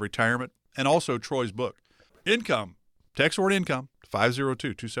areas of retirement, and also Troy's book. Income. Text the word income to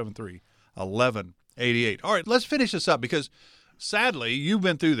 502-273-1188. All right, let's finish this up because sadly, you've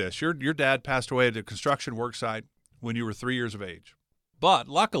been through this. Your dad passed away at a construction work site when you were 3 years of age. But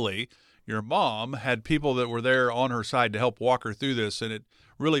luckily, your mom had people that were there on her side to help walk her through this, and it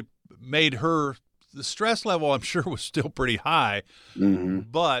really made her, the stress level I'm sure was still pretty high,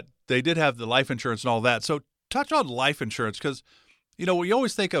 but they did have the life insurance and all that. So touch on life insurance because, you know, we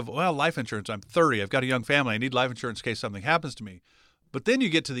always think of, well, life insurance, I'm 30, I've got a young family, I need life insurance in case something happens to me. But then you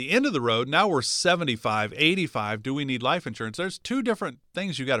get to the end of the road, now we're 75, 85, do we need life insurance? There's two different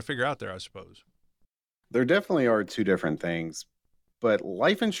things you got to figure out there, I suppose. There definitely are two different things. But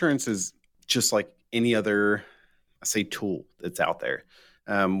life insurance is just like any other, I say, tool that's out there.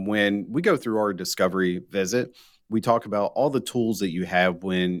 When we go through our discovery visit, we talk about all the tools that you have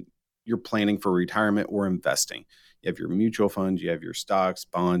when you're planning for retirement or investing. You have your mutual funds, you have your stocks,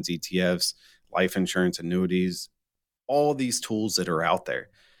 bonds, ETFs, life insurance, annuities, all these tools that are out there.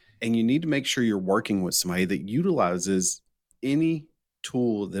 And you need to make sure you're working with somebody that utilizes any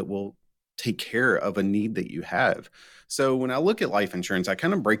tool that will take care of a need that you have. So when I look at life insurance, I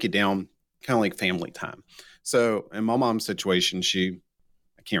kind of break it down kind of like family time. So in my mom's situation,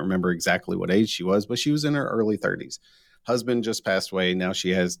 I can't remember exactly what age she was, but she was in her early 30s. Husband just passed away. Now she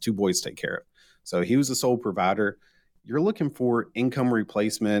has 2 boys to take care of. So he was the sole provider. You're looking for income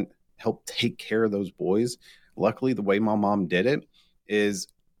replacement, help take care of those boys. Luckily, the way my mom did it is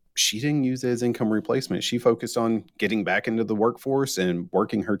she didn't use it as income replacement. She focused on getting back into the workforce and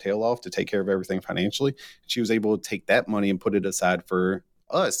working her tail off to take care of everything financially. She was able to take that money and put it aside for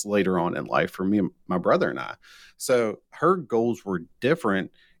us later on in life, for me and my brother and I. So her goals were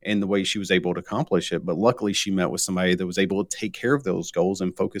different in the way she was able to accomplish it. But luckily, she met with somebody that was able to take care of those goals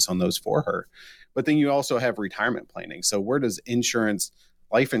and focus on those for her. But then you also have retirement planning. So where does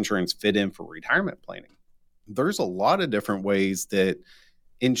life insurance fit in for retirement planning? There's a lot of different ways that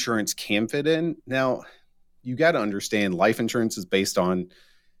insurance can fit in. Now, you got to understand life insurance is based on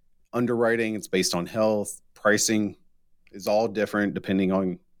underwriting. It's based on health. Pricing is all different depending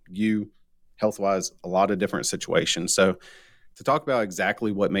on you, health-wise, a lot of different situations. So to talk about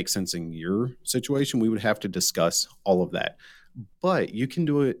exactly what makes sense in your situation, we would have to discuss all of that. But you can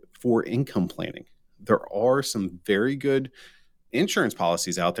do it for income planning. There are some very good insurance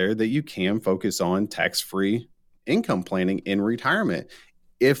policies out there that you can focus on tax-free income planning in retirement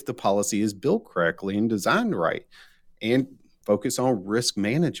if the policy is built correctly and designed right, and focus on risk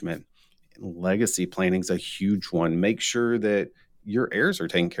management. Legacy planning is a huge one. Make sure that your heirs are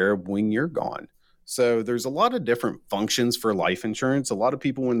taken care of when you're gone. So there's a lot of different functions for life insurance. A lot of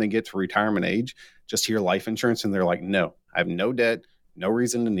people, when they get to retirement age, just hear life insurance and they're like, no, I have no debt, no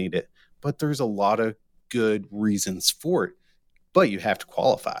reason to need it. But there's a lot of good reasons for it. But you have to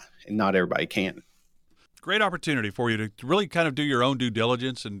qualify, and not everybody can. Great opportunity for you to really kind of do your own due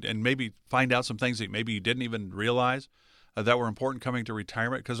diligence and maybe find out some things that maybe you didn't even realize that were important coming to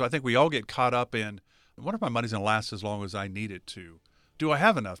retirement. Because I think we all get caught up in, I wonder if my money's going to last as long as I need it to. Do I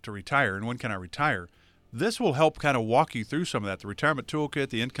have enough to retire, and when can I retire? This will help kind of walk you through some of that. The Retirement Toolkit,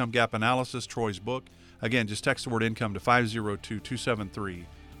 the Income Gap Analysis, Troy's book. Again, just text the word income to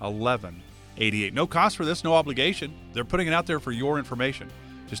 502-273-1188. No cost for this, no obligation. They're putting it out there for your information.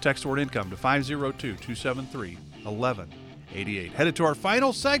 Just text the word income to 502-273-1188. Headed to our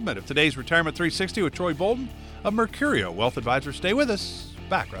final segment of today's Retirement 360 with Troy Bolton of Mercurio Wealth Advisors. Stay with us.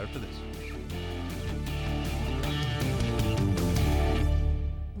 Back right after this.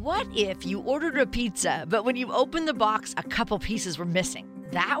 What if you ordered a pizza, but when you opened the box, a couple pieces were missing?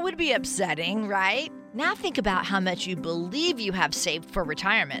 That would be upsetting, right? Now think about how much you believe you have saved for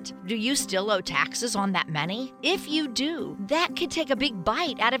retirement. Do you still owe taxes on that money? If you do, that could take a big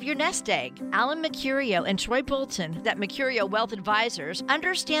bite out of your nest egg. Alan Mercurio and Troy Bolton at Mercurio Wealth Advisors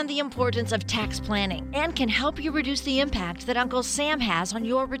understand the importance of tax planning and can help you reduce the impact that Uncle Sam has on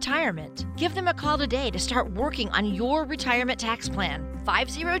your retirement. Give them a call today to start working on your retirement tax plan.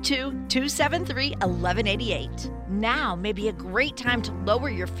 502-273-1188. Now may be a great time to lower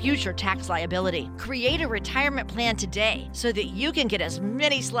your future tax liability. Create a retirement plan today so that you can get as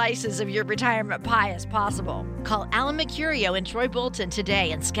many slices of your retirement pie as possible. Call Alan Mercurio and Troy Bolton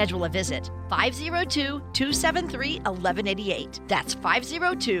today and schedule a visit. 502-273-1188. That's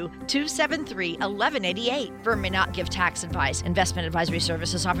 502-273-1188. Firm may not give tax advice. Investment advisory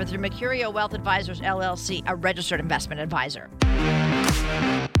services offered through Mercurio Wealth Advisors, LLC, a registered investment advisor.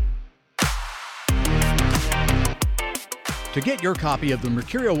 To get your copy of the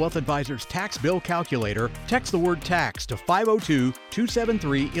Mercurio Wealth Advisors Tax Bill Calculator, text the word tax to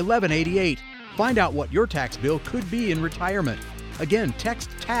 502-273-1188. Find out what your tax bill could be in retirement. Again, text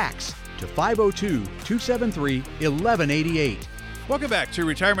tax to 502-273-1188. Welcome back to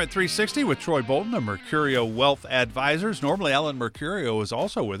Retirement 360 with Troy Bolton of Mercurio Wealth Advisors. Normally, Alan Mercurio is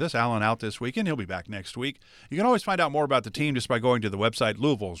also with us. Alan out this weekend. He'll be back next week. You can always find out more about the team just by going to the website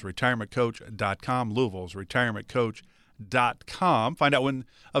Louisville'sRetirementCoach.com, Louisville'sRetirementCoach.com. Find out when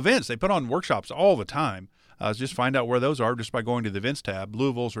events. They put on workshops all the time. Just find out where those are just by going to the events tab,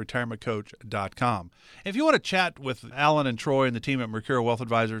 Louisville'sRetirementCoach.com. If you want to chat with Alan and Troy and the team at Mercurio Wealth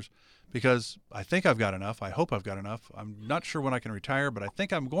Advisors, because I think I've got enough. I hope I've got enough. I'm not sure when I can retire, but I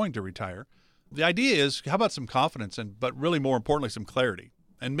think I'm going to retire. The idea is, how about some confidence, but really more importantly, some clarity?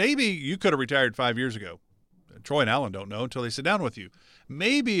 And maybe you could have retired 5 years ago. Troy and Alan don't know until they sit down with you.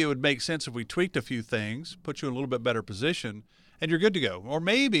 Maybe it would make sense if we tweaked a few things, put you in a little bit better position, and you're good to go. Or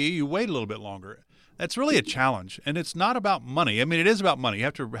maybe you wait a little bit longer. That's really a challenge, and it's not about money. I mean, it is about money. You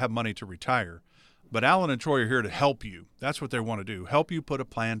have to have money to retire. But Alan and Troy are here to help you. That's what they want to do, help you put a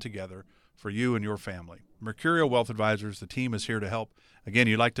plan together for you and your family. Mercurio Wealth Advisors, the team is here to help. Again,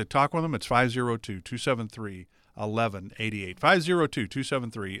 you'd like to talk with them, it's 502-273-1188.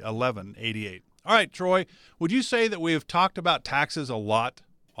 502-273-1188. All right, Troy, would you say that we have talked about taxes a lot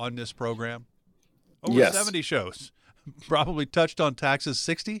on this program? Over Yes. 70 shows. Probably touched on taxes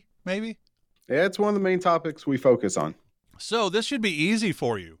 60, maybe? Yeah, it's one of the main topics we focus on. So this should be easy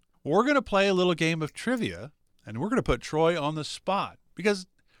for you. We're going to play a little game of trivia, and we're going to put Troy on the spot. Because,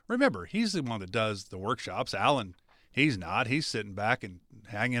 remember, he's the one that does the workshops. Alan, he's not. He's sitting back and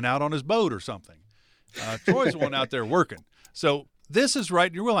hanging out on his boat or something. Troy's the one out there working. So this is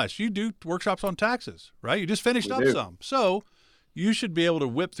right. You realize you do workshops on taxes, right? You just finished up some. So you should be able to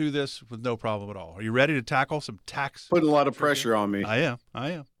whip through this with no problem at all. Are you ready to tackle some tax? Putting a lot of pressure on me. I am.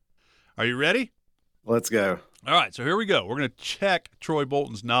 Are you ready? Let's go. All right, so here we go. We're going to check Troy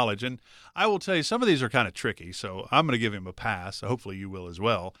Bolton's knowledge, and I will tell you some of these are kind of tricky, so I'm going to give him a pass. So hopefully you will as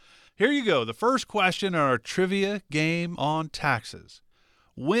well. Here you go. The first question in our trivia game on taxes.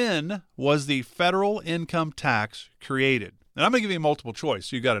 When was the federal income tax created? And I'm going to give you multiple choice,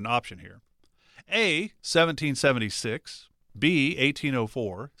 so you got an option here. A, 1776, B,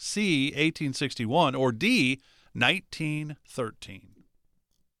 1804, C, 1861, or D, 1913.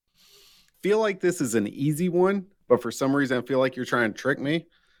 Feel like this is an easy one, but for some reason I feel like you're trying to trick me.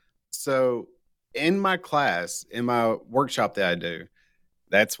 So in my class, in my workshop that I do,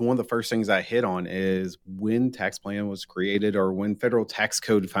 that's one of the first things I hit on is when tax plan was created or when federal tax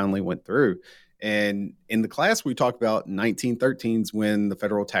code finally went through. And in the class, we talked about 1913 is when the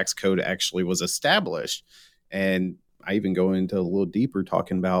federal tax code actually was established. And I even go into a little deeper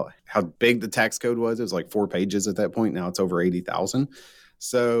talking about how big the tax code was. It was like 4 pages at that point. Now it's over 80,000.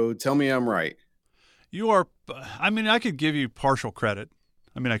 So tell me I'm right. You are, I mean, I could give you partial credit.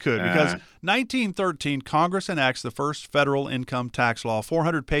 I mean, I could, because 1913, Congress enacts the first federal income tax law,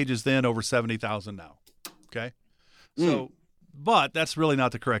 400 pages then, over 70,000 now. Okay? So, but that's really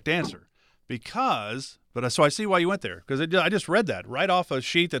not the correct answer so I see why you went there, because I just read that right off a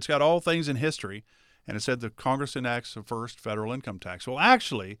sheet that's got all things in history, and it said the Congress enacts the first federal income tax. Well,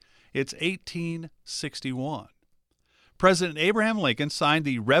 actually, it's 1861. President Abraham Lincoln signed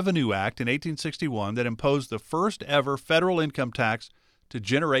the Revenue Act in 1861 that imposed the first ever federal income tax to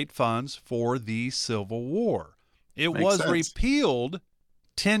generate funds for the Civil War. It was repealed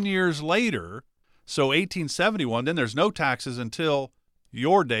 10 years later, so 1871, then there's no taxes until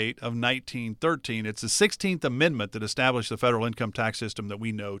your date of 1913. It's the 16th Amendment that established the federal income tax system that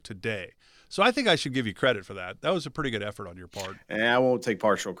we know today. So I think I should give you credit for that. That was a pretty good effort on your part. And I won't take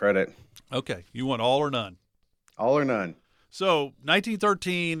partial credit. Okay, you want all or none? All or none. So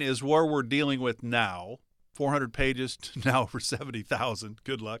 1913 is where we're dealing with now. 400 pages to now over 70,000.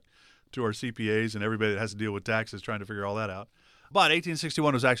 Good luck to our CPAs and everybody that has to deal with taxes trying to figure all that out. But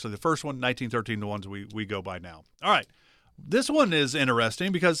 1861 was actually the first one, 1913 the ones we go by now. All right. This one is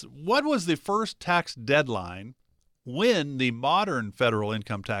interesting because what was the first tax deadline when the modern federal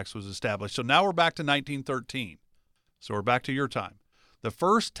income tax was established? So now we're back to 1913. So we're back to your time. The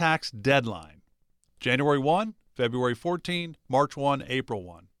first tax deadline, January 1, February 14, March 1, April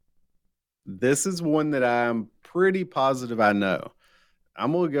 1. This is one that I'm pretty positive I know.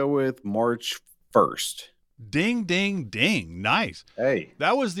 I'm going to go with March 1st. Ding, ding, ding. Nice. Hey.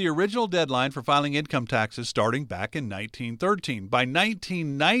 That was the original deadline for filing income taxes starting back in 1913. By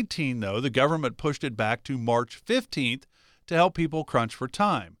 1919, though, the government pushed it back to March 15th to help people crunch for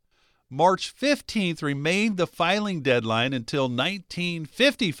time. March 15th remained the filing deadline until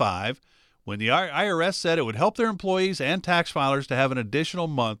 1955, when the IRS said it would help their employees and tax filers to have an additional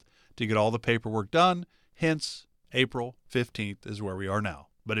month to get all the paperwork done. Hence, April 15th is where we are now.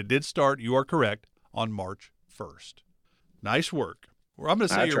 But it did start, you are correct, on March 1st. Nice work. I'm going to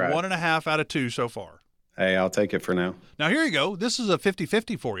say you're 1.5 out of 2 so far. Hey, I'll take it for now. Now, here you go. This is a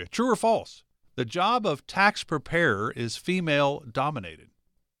 50-50 for you. True or false? The job of tax preparer is female-dominated.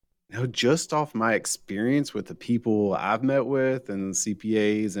 Now, just off my experience with the people I've met with and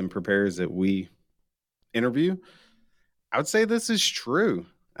CPAs and preparers that we interview, I would say this is true.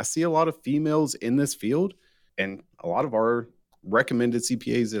 I see a lot of females in this field, and a lot of our recommended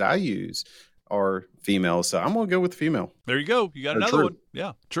CPAs that I use are female. So I'm going to go with female. There you go. You got another one.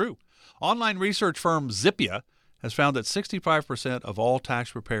 Yeah, true. Online research firm Zippia has found that 65% of all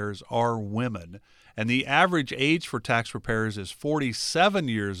tax preparers are women, and the average age for tax preparers is 47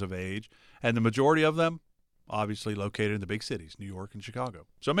 years of age, and the majority of them obviously located in the big cities, New York and Chicago.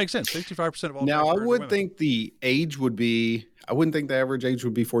 So it makes sense. 65% of all Now, taxpayers I are would women. think the age would be, I wouldn't think the average age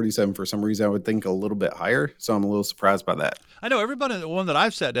would be 47 for some reason. I would think a little bit higher. So I'm a little surprised by that. I know everybody, the one that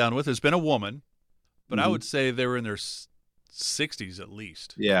I've sat down with has been a woman, but I Mhm. would say they were in their 60s at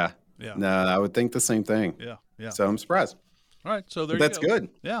least. Yeah. Yeah. No, I would think the same thing. Yeah. Yeah. So I'm surprised. All right. So there But that's you go. good.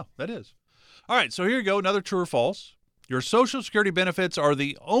 Yeah, that is. All right. So here you go. Another true or false. Your Social Security benefits are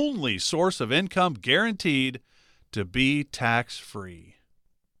the only source of income guaranteed to be tax-free.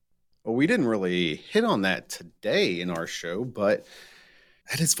 Well, we didn't really hit on that today in our show, but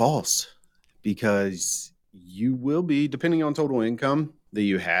that is false because you will be, depending on total income that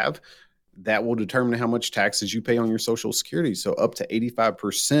you have, that will determine how much taxes you pay on your Social Security. So up to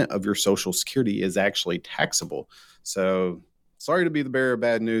 85% of your Social Security is actually taxable. So sorry to be the bearer of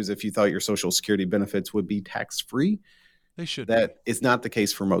bad news if you thought your Social Security benefits would be tax-free. They should be. That is not the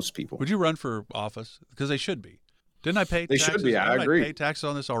case for most people. Would you run for office? Because they should be. Didn't I pay They taxes? should be. I Didn't agree. I pay taxes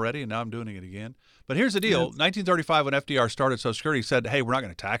on this already, and now I'm doing it again. But here's the deal. 1935, when FDR started Social Security, said, hey, we're not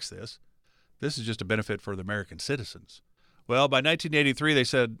going to tax this. This is just a benefit for the American citizens. Well, by 1983, they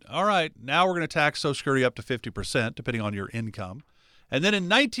said, all right, now we're going to tax Social Security up to 50%, depending on your income. And then in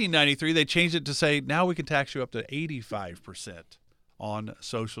 1993, they changed it to say, now we can tax you up to 85% on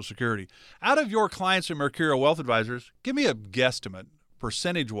Social Security. Out of your clients at Mercurio Wealth Advisors, give me a guesstimate,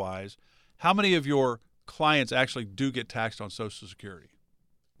 percentage-wise, how many of your clients actually do get taxed on Social Security?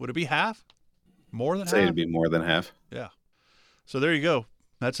 Would it be half? More than Say half? it'd be more than half. Yeah. So there you go.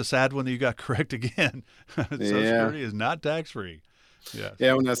 That's a sad one that you got correct again. Social Security is not tax-free. Yes.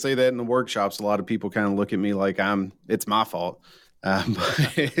 Yeah, when I say that in the workshops, a lot of people kind of look at me like it's my fault.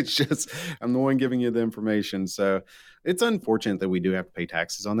 But it's just, I'm the one giving you the information. So it's unfortunate that we do have to pay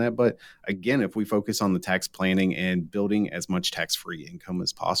taxes on that. But again, if we focus on the tax planning and building as much tax-free income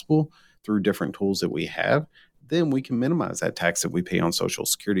as possible through different tools that we have, then we can minimize that tax that we pay on Social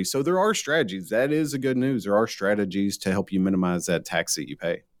Security. So there are strategies. That is the good news. There are strategies to help you minimize that tax that you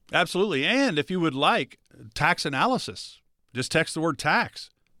pay. Absolutely. And if you would like tax analysis, just text the word tax,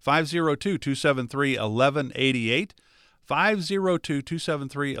 502-273-1188.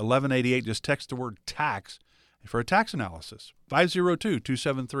 502-273-1188. Just text the word tax for a tax analysis.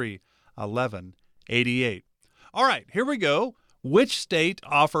 502-273-1188. All right, here we go. Which state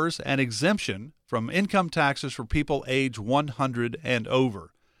offers an exemption from income taxes for people age 100 and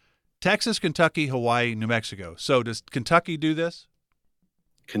over? Texas, Kentucky, Hawaii, New Mexico. So does Kentucky do this?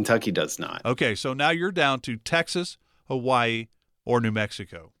 Kentucky does not. Okay, so now you're down to Texas, Hawaii, or New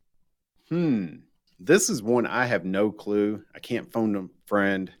Mexico. This is one I have no clue. I can't phone a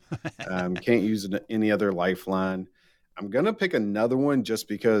friend. Can't use any other lifeline. I'm going to pick another one just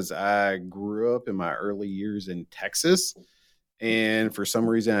because I grew up in my early years in Texas. And for some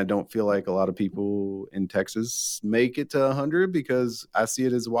reason, I don't feel like a lot of people in Texas make it to 100 because I see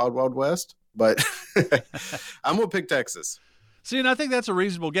it as Wild Wild West. But I'm going to pick Texas. See, and I think that's a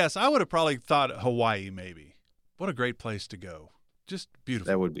reasonable guess. I would have probably thought Hawaii, maybe. What a great place to go. Just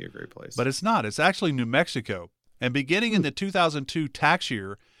beautiful. That would be a great place. But it's not. It's actually New Mexico. And beginning in the 2002 tax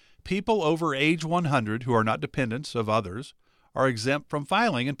year, people over age 100 who are not dependents of others are exempt from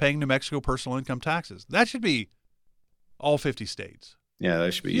filing and paying New Mexico personal income taxes. That should be all 50 states. Yeah,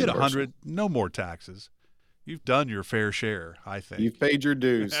 that should be If you had universal. 100, no more taxes. You've done your fair share, I think. You've paid your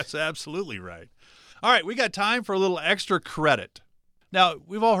dues. That's absolutely right. All right, we got time for a little extra credit. Now,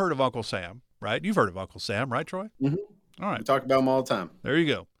 we've all heard of Uncle Sam, right? You've heard of Uncle Sam, right, Troy? Mhm. All right. We talk about them all the time. There you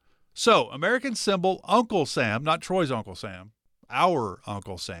go. So, American symbol Uncle Sam, not Troy's Uncle Sam, our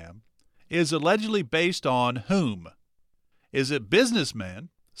Uncle Sam, is allegedly based on whom? Is it businessman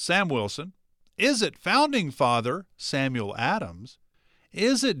Sam Wilson? Is it founding father Samuel Adams?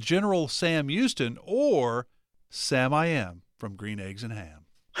 Is it General Sam Houston or Sam I Am from Green Eggs and Ham?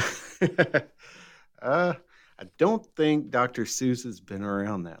 I don't think Dr. Seuss has been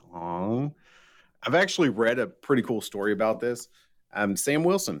around that long. I've actually read a pretty cool story about this. Sam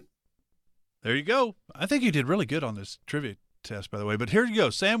Wilson. There you go. I think you did really good on this trivia test, by the way. But here you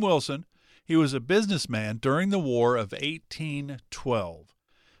go. Sam Wilson, he was a businessman during the War of 1812.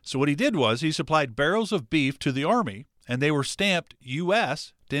 So what he did was he supplied barrels of beef to the Army, and they were stamped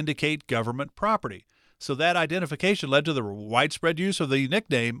U.S. to indicate government property. So that identification led to the widespread use of the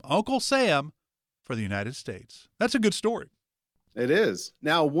nickname Uncle Sam for the United States. That's a good story. It is.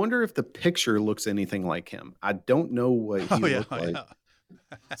 Now, I wonder if the picture looks anything like him. I don't know what he looked like.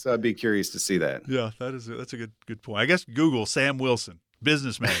 So I'd be curious to see that. Yeah, that's a good point. I guess Google Sam Wilson,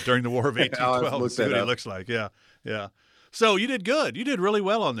 businessman during the War of 1812, and see what he looks like. Yeah. So you did good. You did really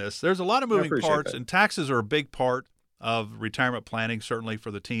well on this. There's a lot of moving appreciate parts, that. and taxes are a big part of retirement planning, certainly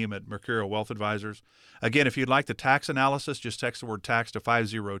for the team at Mercurio Wealth Advisors. Again, if you'd like the tax analysis, just text the word tax to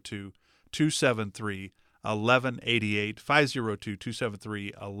 502-273-1188,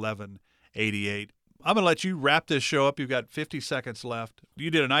 502-273-1188. I'm going to let you wrap this show up. You've got 50 seconds left.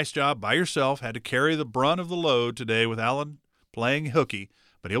 You did a nice job by yourself, had to carry the brunt of the load today with Alan playing hooky,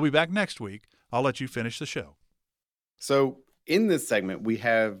 but he'll be back next week. I'll let you finish the show. So in this segment, we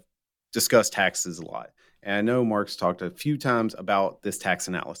have discussed taxes a lot. And I know Mark's talked a few times about this tax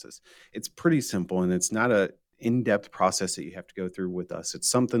analysis. It's pretty simple, and it's not an in-depth process that you have to go through with us. It's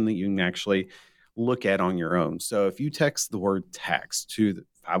something that you can actually look at on your own. So if you text the word tax to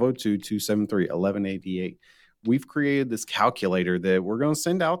 502-273-1188, we've created this calculator that we're going to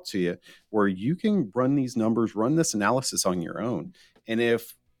send out to you where you can run these numbers, run this analysis on your own. And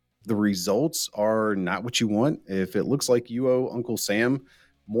if the results are not what you want, if it looks like you owe Uncle Sam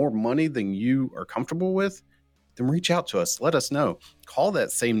more money than you are comfortable with, then reach out to us. Let us know. Call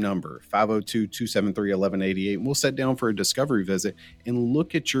that same number, 502-273-1188, and we'll sit down for a discovery visit and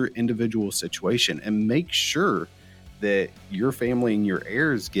look at your individual situation and make sure that your family and your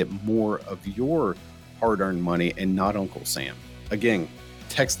heirs get more of your hard-earned money and not Uncle Sam. Again,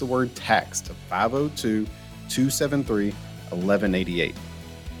 text the word tax to 502-273-1188.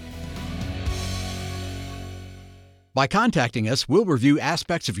 By contacting us, we'll review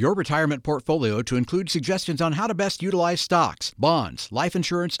aspects of your retirement portfolio to include suggestions on how to best utilize stocks, bonds, life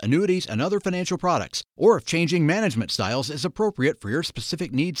insurance, annuities, and other financial products, or if changing management styles is appropriate for your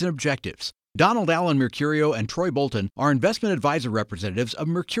specific needs and objectives. Donald Allen Mercurio and Troy Bolton are investment advisor representatives of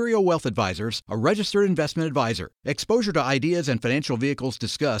Mercurio Wealth Advisors, a registered investment advisor. Exposure to ideas and financial vehicles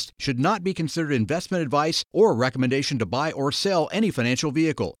discussed should not be considered investment advice or a recommendation to buy or sell any financial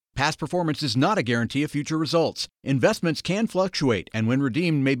vehicle. Past performance is not a guarantee of future results. Investments can fluctuate and when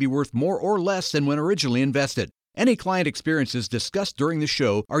redeemed may be worth more or less than when originally invested. Any client experiences discussed during the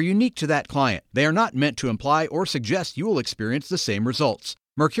show are unique to that client. They are not meant to imply or suggest you will experience the same results.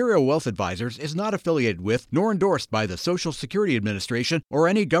 Mercurio Wealth Advisors is not affiliated with nor endorsed by the Social Security Administration or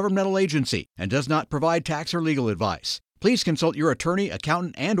any governmental agency and does not provide tax or legal advice. Please consult your attorney,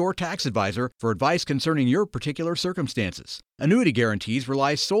 accountant, and/or tax advisor for advice concerning your particular circumstances. Annuity guarantees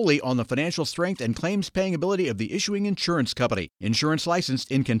rely solely on the financial strength and claims-paying ability of the issuing insurance company. Insurance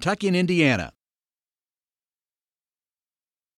licensed in Kentucky and Indiana.